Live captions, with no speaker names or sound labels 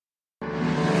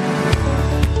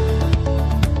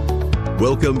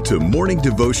Welcome to Morning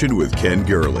Devotion with Ken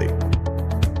Gurley.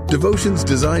 Devotions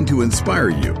designed to inspire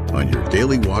you on your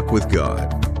daily walk with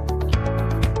God.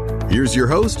 Here's your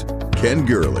host, Ken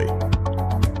Gurley.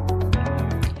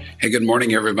 Hey, good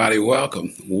morning, everybody.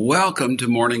 Welcome. Welcome to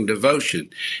Morning Devotion.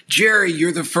 Jerry,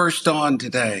 you're the first on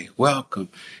today. Welcome.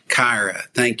 Kyra,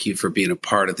 thank you for being a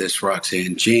part of this.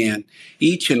 Roxanne, Jan,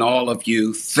 each and all of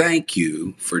you, thank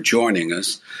you for joining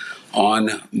us on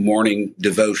Morning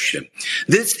Devotion.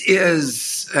 This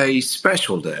is a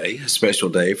special day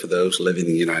for those living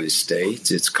in the United States.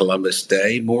 It's Columbus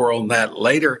Day. More on that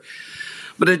later.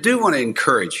 But I do want to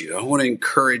encourage you. I want to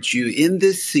encourage you in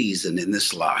this season, in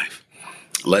this life.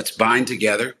 Let's bind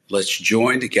together. Let's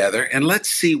join together. And let's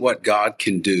see what God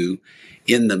can do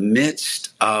in the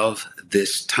midst of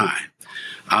this time.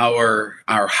 Our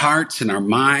hearts and our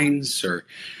minds are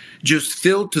just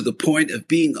filled to the point of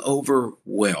being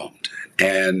overwhelmed.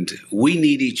 And we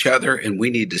need each other, and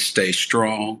we need to stay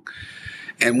strong,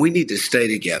 and we need to stay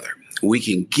together. We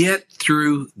can get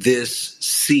through this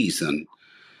season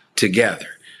together.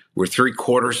 We're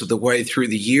 3/4 of the way through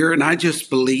the year, and I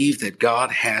just believe that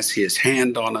God has his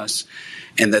hand on us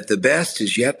and that the best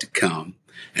is yet to come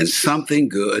and something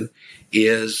good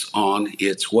is on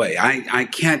its way. I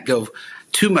can't go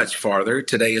too much farther.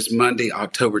 Today is Monday,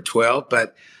 October 12th,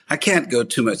 but I can't go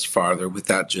too much farther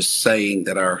without just saying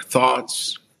that our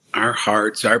thoughts, our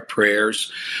hearts, our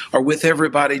prayers are with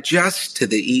everybody just to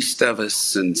the east of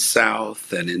us and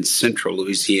south and in central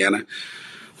Louisiana.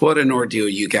 What an ordeal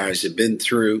you guys have been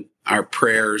through. Our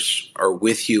prayers are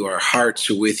with you. Our hearts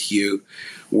are with you,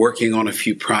 working on a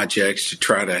few projects to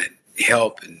try to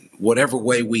help in whatever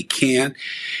way we can.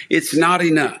 It's not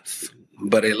enough.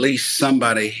 But at least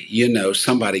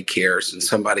somebody cares and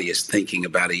somebody is thinking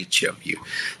about each of you.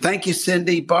 Thank you,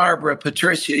 Cindy, Barbara,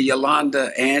 Patricia,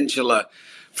 Yolanda, Angela,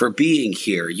 for being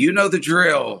here. You know the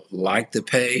drill. Like the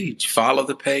page, follow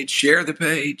the page, share the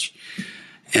page.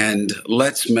 And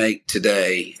let's make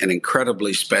today an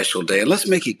incredibly special day. And let's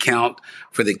make it count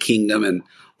for the kingdom. And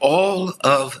all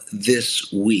of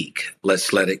this week,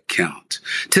 let's let it count.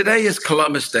 Today is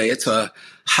Columbus Day. It's a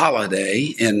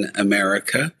holiday in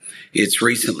America. It's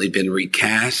recently been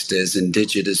recast as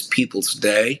Indigenous Peoples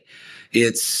Day.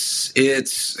 It's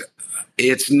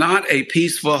not a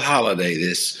peaceful holiday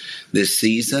this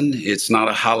season. It's not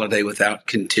a holiday without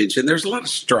contention. There's a lot of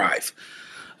strife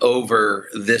over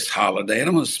this holiday. And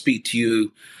I'm going to speak to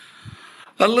you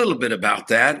a little bit about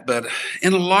that. But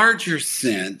in a larger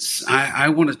sense, I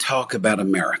want to talk about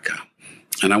America.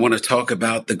 And I want to talk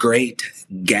about the great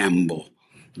gamble.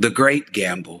 The great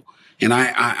gamble. And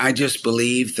I just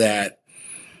believe that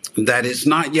it's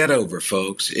not yet over,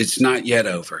 folks. It's not yet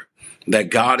over.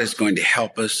 That God is going to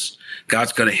help us.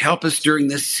 God's going to help us during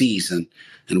this season.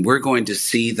 And we're going to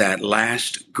see that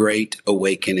last great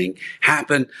awakening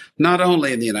happen not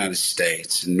only in the United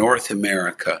States, North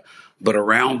America, but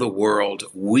around the world.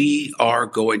 We are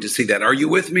going to see that. Are you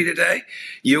with me today?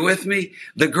 You with me?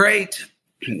 The great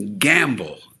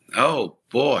gamble. Oh,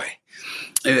 boy.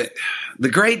 The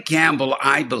great gamble,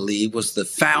 I believe, was the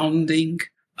founding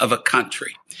of a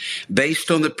country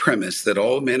based on the premise that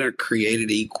all men are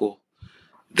created equal.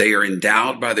 They are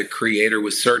endowed by the Creator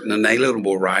with certain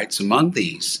inalienable rights, among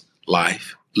these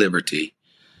life, liberty,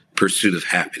 pursuit of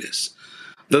happiness.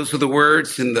 Those are the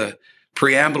words in the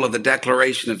preamble of the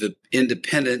Declaration of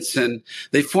Independence, and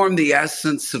they form the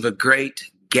essence of a great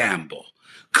gamble.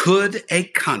 Could a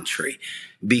country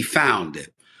be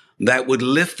founded that would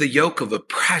lift the yoke of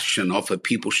oppression off of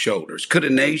people's shoulders? Could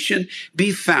a nation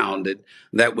be founded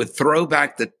that would throw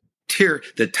back the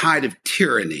tide of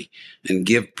tyranny and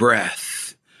give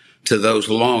breath to those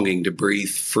longing to breathe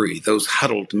free, those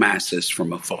huddled masses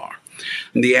from afar?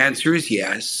 And the answer is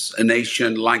yes, a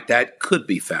nation like that could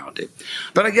be founded.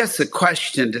 But I guess the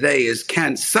question today is,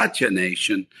 can such a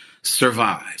nation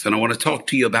survive? And I want to talk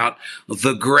to you about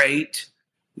the great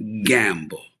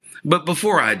gamble. But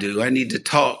before I do, I need to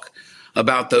talk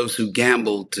about those who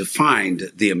gambled to find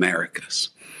the Americas.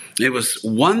 It was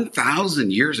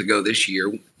 1,000 years ago this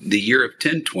year, the year of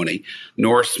 1020,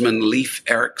 Norseman Leif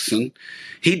Erikson.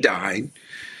 He died.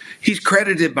 He's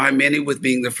credited by many with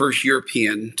being the first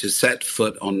European to set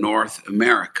foot on North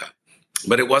America.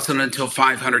 But it wasn't until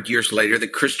 500 years later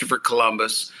that Christopher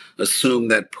Columbus assumed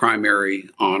that primary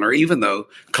honor, even though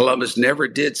Columbus never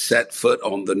did set foot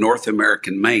on the North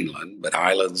American mainland, but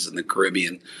islands in the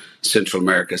Caribbean, Central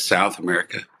America, South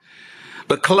America.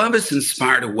 But Columbus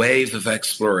inspired a wave of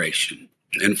exploration.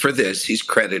 And for this, he's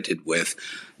credited with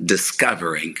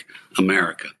discovering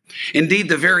America. Indeed,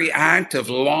 the very act of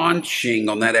launching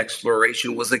on that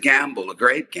exploration was a gamble, a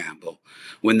great gamble.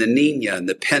 When the Nina and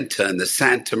the Pinta and the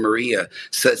Santa Maria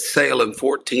set sail in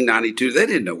 1492, they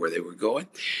didn't know where they were going.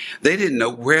 They didn't know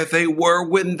where they were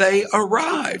when they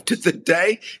arrived. The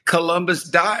day Columbus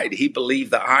died, he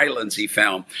believed the islands he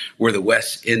found were the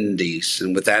West Indies.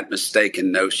 And with that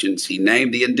mistaken notions, he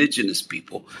named the indigenous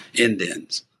people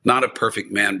Indians. Not a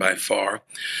perfect man by far,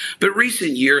 but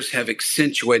recent years have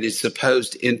accentuated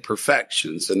supposed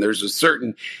imperfections, and there's a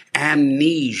certain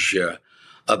amnesia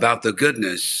about the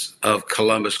goodness of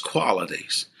Columbus'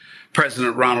 qualities.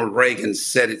 President Ronald Reagan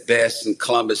said it best in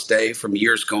Columbus Day from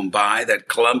years gone by that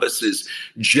Columbus is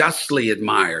justly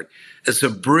admired as a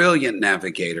brilliant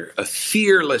navigator, a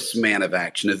fearless man of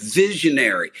action, a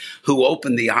visionary who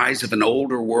opened the eyes of an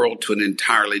older world to an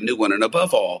entirely new one. And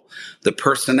above all, the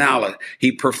personality,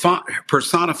 he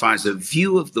personifies a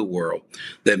view of the world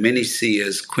that many see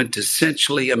as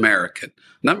quintessentially American,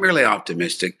 not merely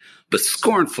optimistic, but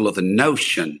scornful of the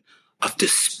notion of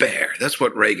despair. That's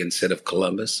what Reagan said of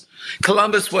Columbus.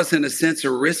 Columbus was, in a sense,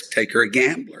 a risk taker, a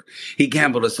gambler. He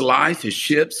gambled his life, his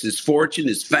ships, his fortune,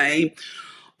 his fame,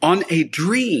 on a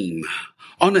dream,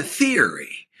 on a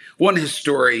theory. One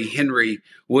historian, Henry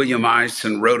William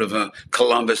Eisen, wrote of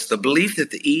Columbus, the belief that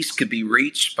the East could be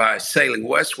reached by sailing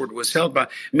westward was held by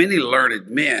many learned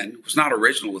men. It was not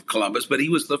original with Columbus, but he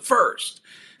was the first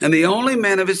and the only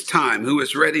man of his time who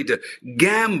was ready to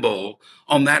gamble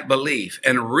on that belief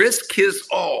and risk his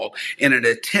all in an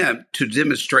attempt to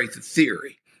demonstrate the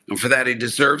theory. And for that, he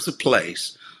deserves a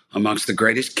place amongst the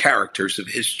greatest characters of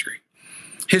history.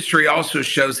 History also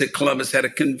shows that Columbus had a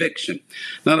conviction,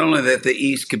 not only that the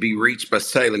East could be reached by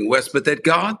sailing west, but that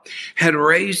God had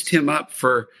raised him up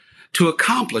to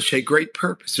accomplish a great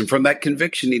purpose. And from that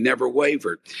conviction, he never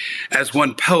wavered. As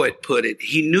one poet put it,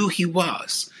 he knew he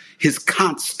was his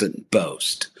constant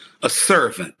boast, a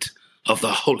servant of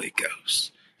the Holy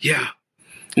Ghost. Yeah.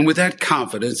 And with that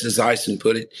confidence, as Eisen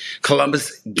put it,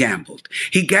 Columbus gambled.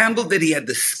 He gambled that he had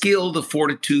the skill, the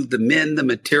fortitude, the men, the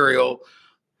material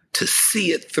to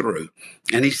see it through.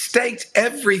 And he staked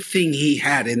everything he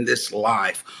had in this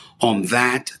life on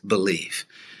that belief.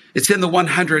 It's in the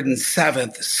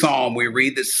 107th Psalm we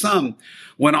read that some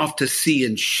went off to sea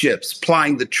in ships,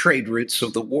 plying the trade routes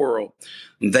of the world.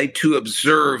 And they too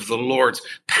observed the Lord's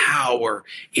power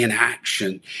in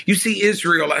action. You see,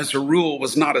 Israel, as a rule,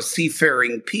 was not a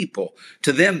seafaring people.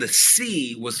 To them, the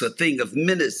sea was a thing of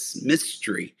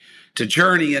mystery. To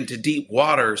journey into deep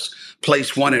waters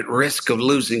placed one at risk of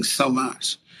losing so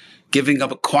much. Giving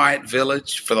up a quiet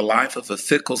village for the life of a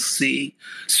fickle sea,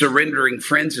 surrendering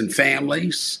friends and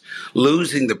families,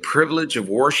 losing the privilege of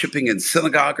worshiping in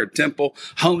synagogue or temple,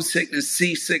 homesickness,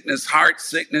 seasickness, heart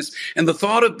sickness, and the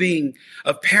thought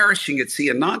of perishing at sea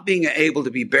and not being able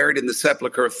to be buried in the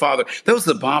sepulchre of Father. That was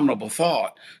an abominable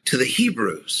thought to the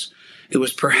Hebrews. It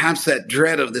was perhaps that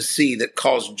dread of the sea that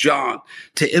caused John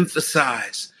to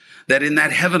emphasize that in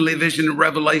that heavenly vision in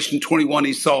Revelation 21,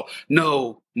 he saw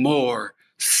no more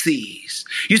seas.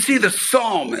 You see, the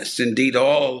psalmists, indeed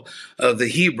all of the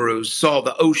Hebrews, saw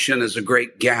the ocean as a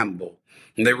great gamble.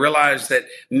 And they realized that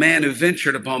man who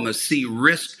ventured upon the sea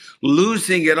risked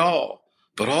losing it all,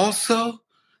 but also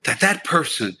that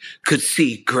person could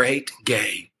see great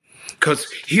gain. Because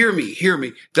hear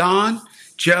me, Don,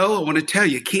 Joe, I want to tell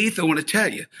you, Keith, I want to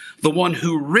tell you, the one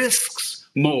who risks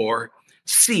more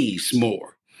sees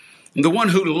more. The one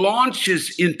who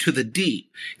launches into the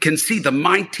deep can see the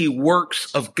mighty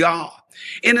works of God.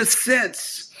 In a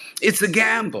sense, it's a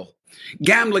gamble.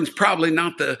 Gambling's probably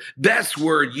not the best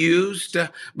word used,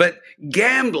 but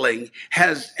gambling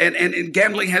has, and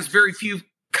gambling has very few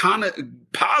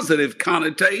positive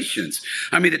connotations.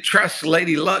 I mean, it trusts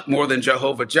Lady Luck more than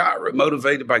Jehovah Jireh,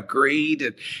 motivated by greed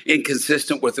and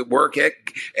inconsistent with the work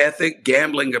ethic.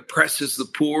 Gambling oppresses the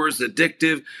poor, is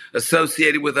addictive,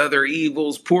 associated with other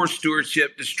evils. Poor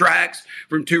stewardship distracts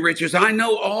from true riches. I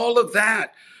know all of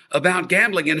that about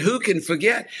gambling. And who can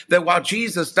forget that while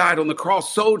Jesus died on the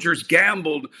cross, soldiers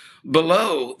gambled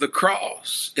below the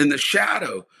cross in the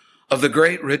shadow of the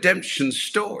great redemption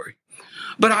story.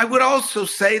 But I would also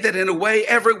say that in a way,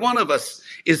 every one of us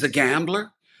is a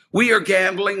gambler. We are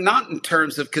gambling not in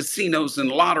terms of casinos and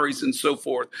lotteries and so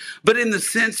forth, but in the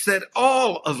sense that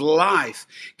all of life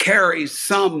carries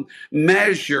some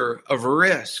measure of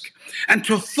risk. And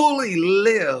to fully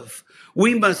live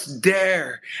We must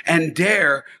dare and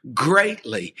dare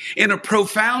greatly. In a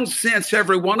profound sense,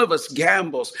 every one of us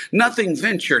gambles, nothing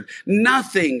ventured,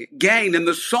 nothing gained. And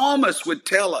the psalmist would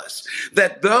tell us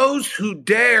that those who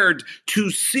dared to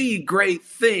see great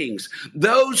things,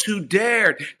 those who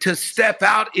dared to step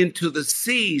out into the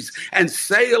seas and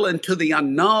sail into the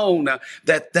unknown,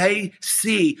 that they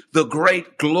see the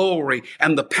great glory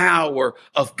and the power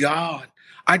of God.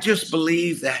 I just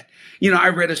believe that. I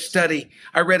read a study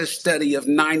of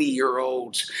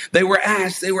 90-year-olds. They were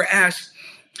asked,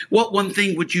 what one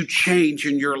thing would you change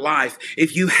in your life?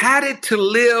 If you had it to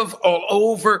live all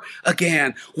over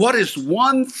again, what is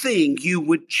one thing you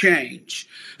would change?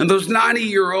 And those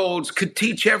 90-year-olds could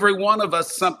teach every one of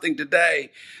us something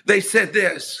today. They said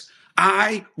this: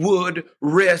 I would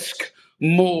risk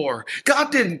more.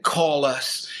 God didn't call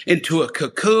us into a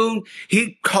cocoon.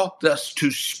 He called us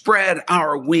to spread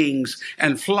our wings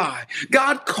and fly.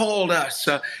 God called us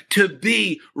to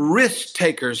be risk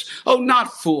takers. Oh,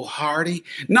 not foolhardy,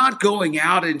 not going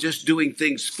out and just doing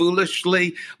things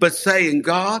foolishly, but saying,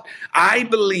 God, I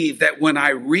believe that when I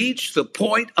reach the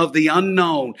point of the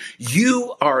unknown,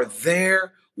 you are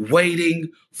there waiting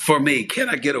for me. Can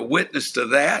I get a witness to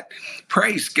that?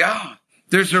 Praise God.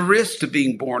 There's a risk to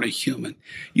being born a human.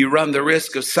 You run the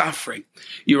risk of suffering.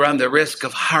 You run the risk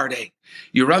of heartache.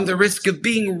 You run the risk of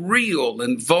being real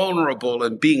and vulnerable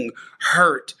and being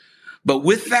hurt. But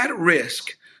with that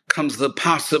risk comes the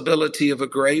possibility of a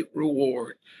great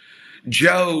reward.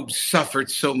 Job suffered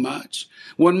so much.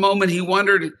 One moment he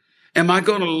wondered, am I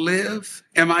going to live?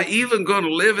 Am I even going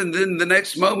to live? And then the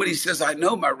next moment he says, I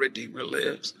know my Redeemer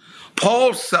lives.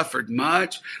 Paul suffered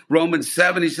much. Romans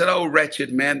 7, he said, oh,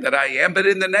 wretched man that I am. But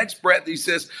in the next breath, he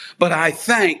says, but I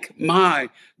thank my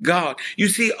God. You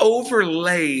see,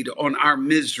 overlaid on our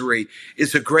misery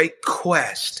is a great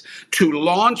quest to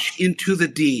launch into the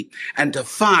deep and to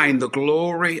find the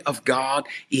glory of God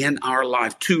in our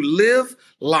life, to live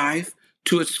life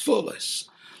to its fullest.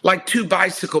 Like two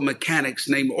bicycle mechanics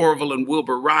named Orville and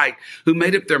Wilbur Wright, who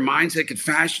made up their minds they could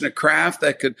fashion a craft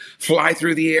that could fly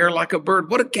through the air like a bird.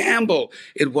 What a gamble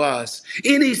it was.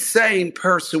 Any sane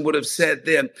person would have said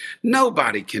then,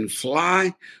 nobody can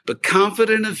fly, but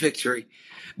confident of victory,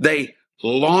 they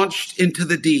launched into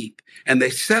the deep and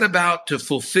they set about to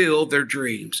fulfill their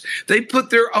dreams. They put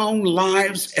their own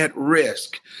lives at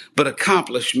risk, but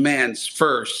accomplished man's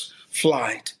first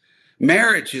flight.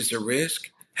 Marriage is a risk.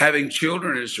 Having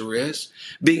children is a risk.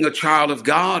 Being a child of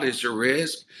God is a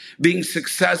risk. Being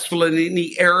successful in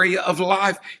any area of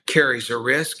life carries a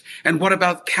risk. And what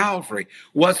about Calvary?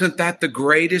 Wasn't that the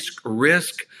greatest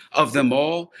risk of them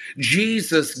all?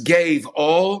 Jesus gave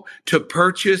all to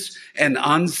purchase an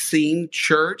unseen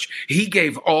church. He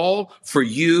gave all for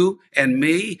you and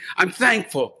me. I'm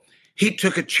thankful he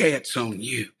took a chance on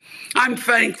you. I'm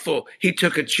thankful he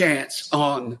took a chance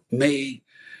on me.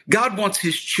 God wants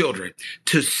his children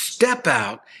to step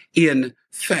out in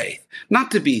faith,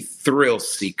 not to be thrill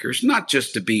seekers, not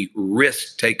just to be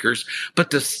risk takers,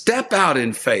 but to step out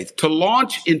in faith, to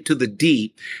launch into the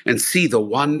deep and see the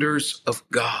wonders of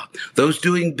God. Those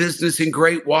doing business in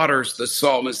great waters, the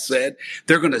psalmist said,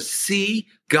 they're going to see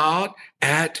God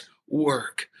at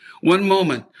work. One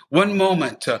moment,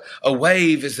 a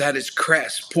wave is at its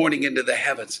crest, pointing into the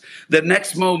heavens. The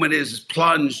next moment is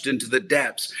plunged into the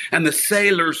depths, and the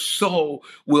sailor's soul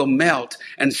will melt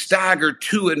and stagger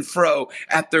to and fro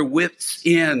at their wits'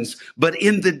 ends. But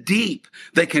in the deep,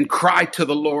 they can cry to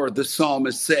the Lord, the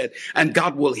psalmist said, and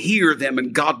God will hear them,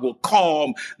 and God will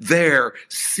calm their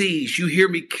seas. You hear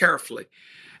me carefully.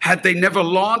 Had they never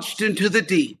launched into the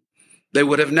deep, they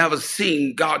would have never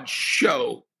seen God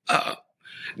show up.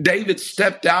 David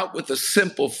stepped out with a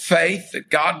simple faith that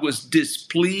God was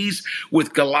displeased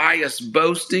with Goliath's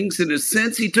boastings. In a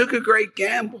sense, he took a great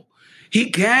gamble. He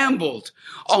gambled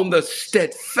on the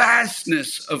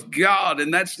steadfastness of God,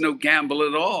 and that's no gamble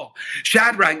at all.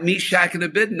 Shadrach, Meshach, and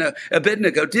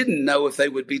Abednego didn't know if they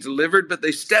would be delivered, but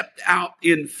they stepped out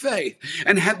in faith.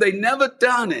 And had they never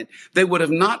done it, they would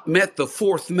have not met the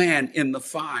fourth man in the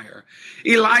fire.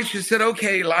 Elisha said,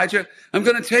 okay, Elijah, I'm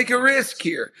going to take a risk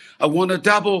here. I want a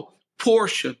double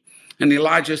portion. And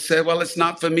Elijah said, well, it's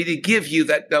not for me to give you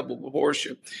that double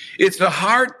portion. It's a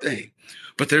hard thing.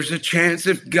 But there's a chance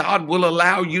if God will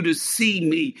allow you to see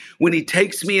me when he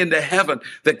takes me into heaven,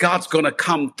 that God's going to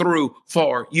come through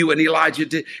for you. And Elisha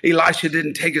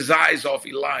didn't take his eyes off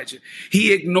Elijah.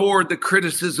 He ignored the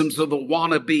criticisms of the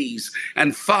wannabes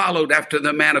and followed after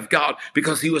the man of God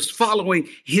because he was following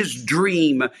his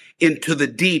dream into the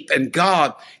deep. And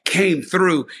God came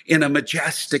through in a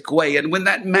majestic way. And when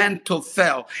that mantle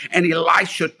fell and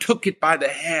Elisha took it by the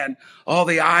hand, all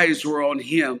the eyes were on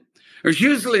him. There's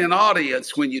usually an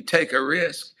audience when you take a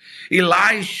risk.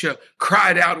 Elisha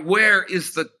cried out, "Where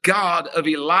is the God of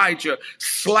Elijah?"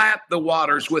 Slapped the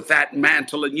waters with that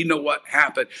mantle. And you know what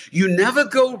happened? You never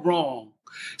go wrong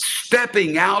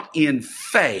stepping out in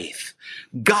faith.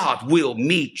 God will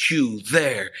meet you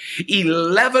there.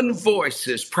 11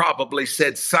 voices probably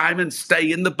said, "Simon,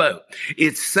 stay in the boat.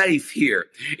 It's safe here.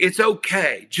 It's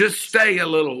okay. Just stay a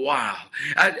little while.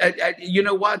 You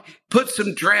know what? Put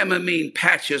some Dramamine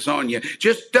patches on you.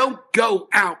 Just don't go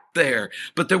out there."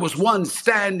 But there was one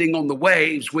standing on the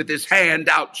waves with his hand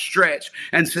outstretched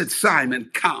and said,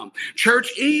 "Simon, come." Church,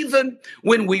 even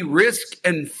when we risk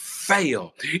and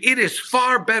fail, it is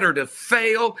far better to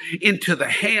fail into the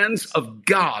hands of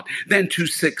God than to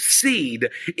succeed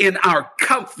in our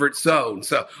comfort zone.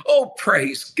 So, oh,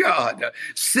 praise God.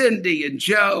 Cindy and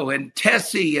Joe and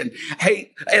Tessie and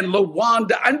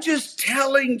LaWanda, I'm just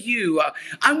telling you,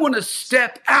 I want to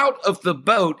step out of the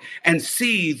boat and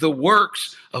see the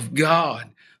works of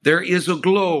God. There is a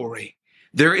glory.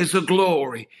 There is a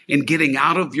glory in getting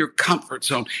out of your comfort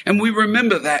zone. And we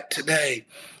remember that today.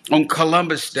 On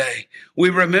Columbus Day, we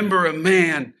remember a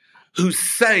man who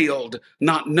sailed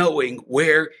not knowing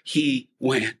where he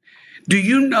went. Do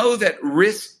you know that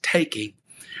risk-taking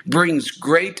brings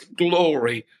great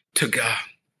glory to God?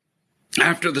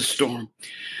 After the storm,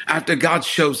 after God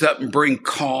shows up and brings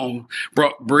calm,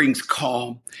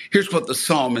 here's what the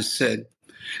psalmist said.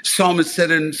 Psalmist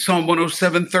said in Psalm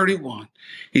 107:31,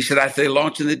 he said, after they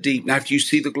launch in the deep, and after you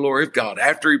see the glory of God,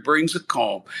 after he brings a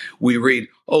calm, we read,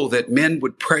 "Oh, that men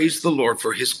would praise the Lord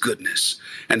for his goodness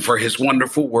and for his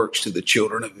wonderful works to the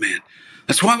children of men."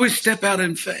 That's why we step out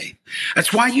in faith.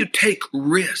 That's why you take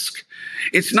risk.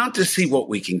 It's not to see what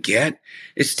we can get.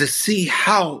 It's to see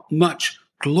how much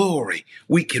glory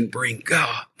we can bring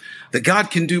God. That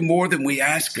God can do more than we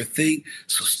ask or think.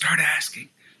 So start asking,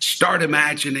 start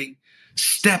imagining,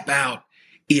 step out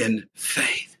in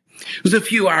faith. It was a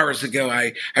few hours ago,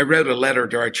 I wrote a letter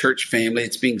to our church family.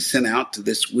 It's being sent out to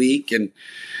this week. And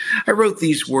I wrote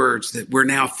these words that we're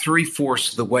now 3/4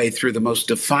 of the way through the most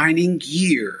defining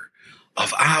year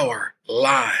of our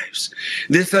lives.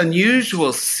 This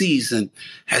unusual season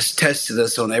has tested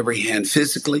us on every hand,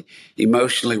 physically,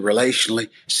 emotionally, relationally,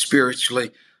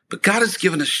 spiritually. But God has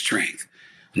given us strength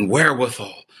and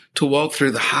wherewithal to walk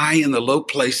through the high and the low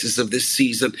places of this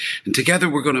season. And together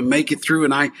we're going to make it through.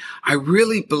 And I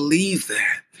really believe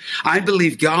that. I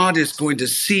believe God is going to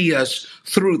see us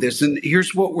through this. And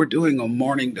here's what we're doing on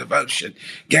morning devotion,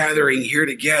 gathering here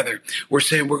together. We're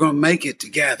saying we're going to make it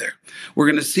together. We're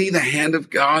going to see the hand of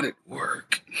God at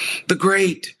work. The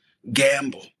great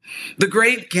gamble. The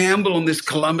great gamble on this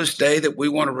Columbus Day that we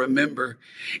want to remember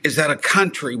is that a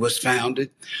country was founded,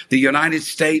 the United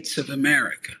States of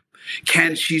America.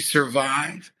 Can she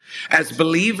survive? As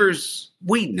believers,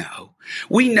 we know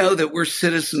that we're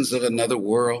citizens of another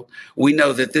world. We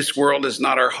know that this world is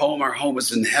not our home. Our home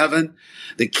is in heaven.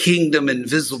 The kingdom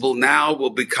invisible now will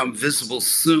become visible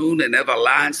soon and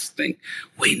everlasting.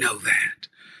 We know that.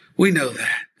 We know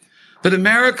that. But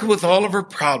America, with all of her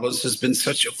problems, has been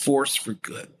such a force for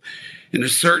good. In a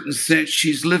certain sense,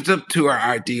 she's lived up to our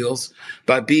ideals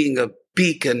by being a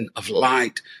beacon of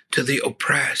light to the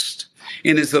oppressed.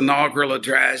 In his inaugural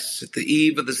address at the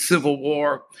eve of the Civil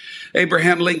War,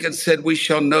 Abraham Lincoln said, "We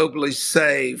shall nobly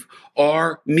save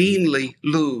or meanly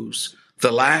lose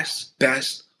the last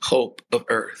best hope of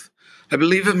earth." I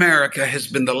believe America has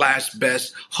been the last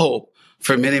best hope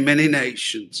for many, many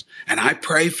nations. And I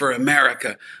pray for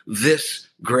America this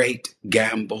great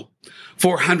gamble.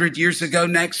 400 years ago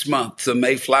next month, the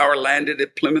Mayflower landed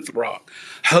at Plymouth Rock,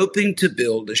 hoping to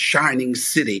build a shining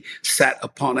city set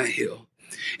upon a hill.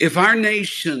 If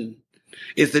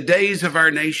the days of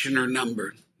our nation are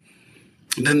numbered,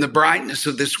 then the brightness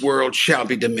of this world shall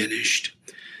be diminished.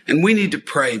 And we need to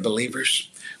pray, believers.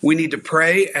 We need to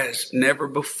pray as never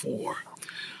before.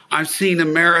 I've seen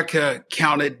America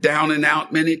counted down and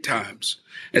out many times.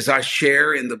 As I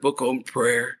share in the book on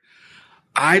prayer,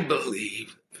 I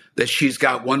believe that she's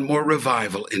got one more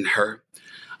revival in her.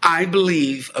 I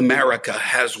believe America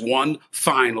has one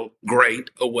final great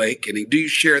awakening. Do you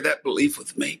share that belief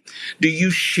with me? Do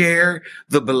you share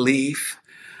the belief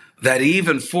that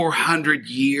even 400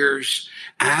 years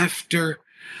after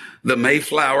the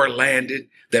Mayflower landed,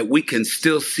 that we can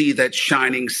still see that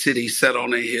shining city set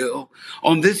on a hill?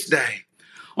 On this day,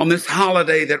 on this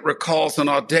holiday that recalls an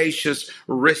audacious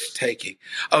risk-taking,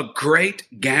 a great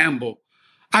gamble,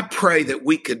 I pray that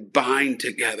we could bind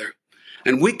together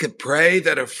and we could pray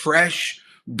that a fresh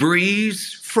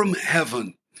breeze from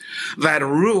heaven that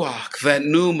ruach, that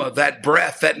pneuma, that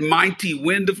breath, that mighty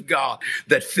wind of God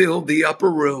that filled the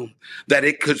upper room, that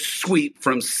it could sweep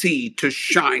from sea to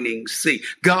shining sea.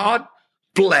 God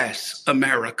bless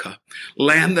America,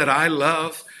 land that I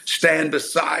love. Stand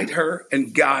beside her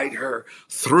and guide her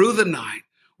through the night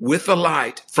with the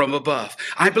light from above.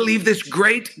 I believe this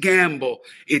great gamble,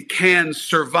 it can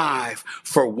survive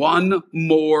for one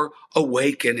more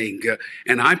awakening.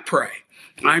 And I pray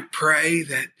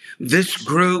that this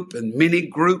group and many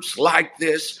groups like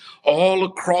this all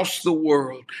across the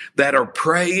world that are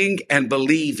praying and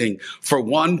believing for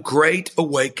one great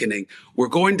awakening, we're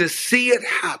going to see it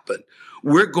happen.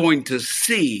 We're going to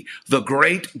see the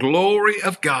great glory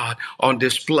of God on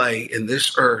display in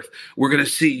this earth. We're going to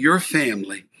see your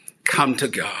family come to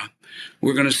God.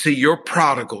 We're going to see your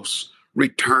prodigals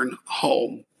return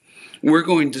home. We're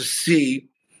going to see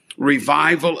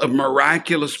revival of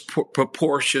miraculous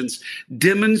proportions,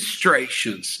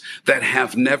 demonstrations that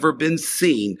have never been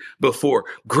seen before.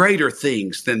 Greater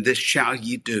things than this shall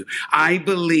ye do. I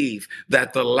believe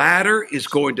that the latter is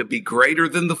going to be greater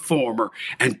than the former,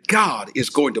 and God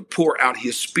is going to pour out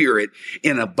his Spirit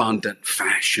in abundant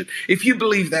fashion. If you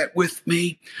believe that with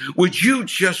me, would you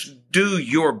just do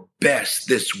your best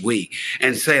this week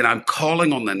and say, I'm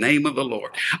calling on the name of the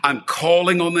Lord. I'm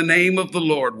calling on the name of the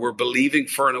Lord. We're believing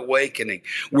for an awakening.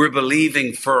 We're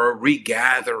believing for a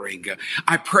regathering.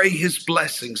 I pray his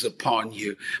blessings upon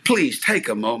you. Please take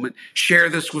a moment, share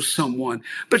this with someone,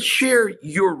 but share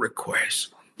your requests,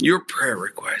 your prayer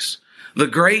requests, the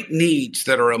great needs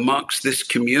that are amongst this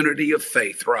community of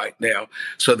faith right now,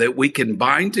 so that we can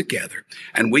bind together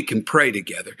and we can pray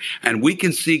together and we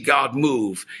can see God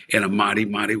move in a mighty,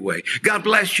 mighty way. God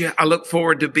bless you. I look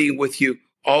forward to being with you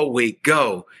all week.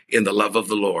 Go in the love of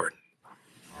the Lord.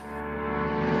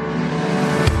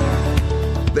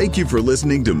 Thank you for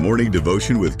listening to Morning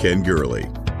Devotion with Ken Gurley.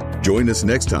 Join us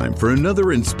next time for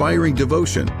another inspiring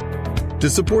devotion. To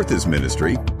support this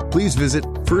ministry, please visit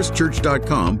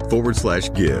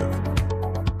firstchurch.com/give.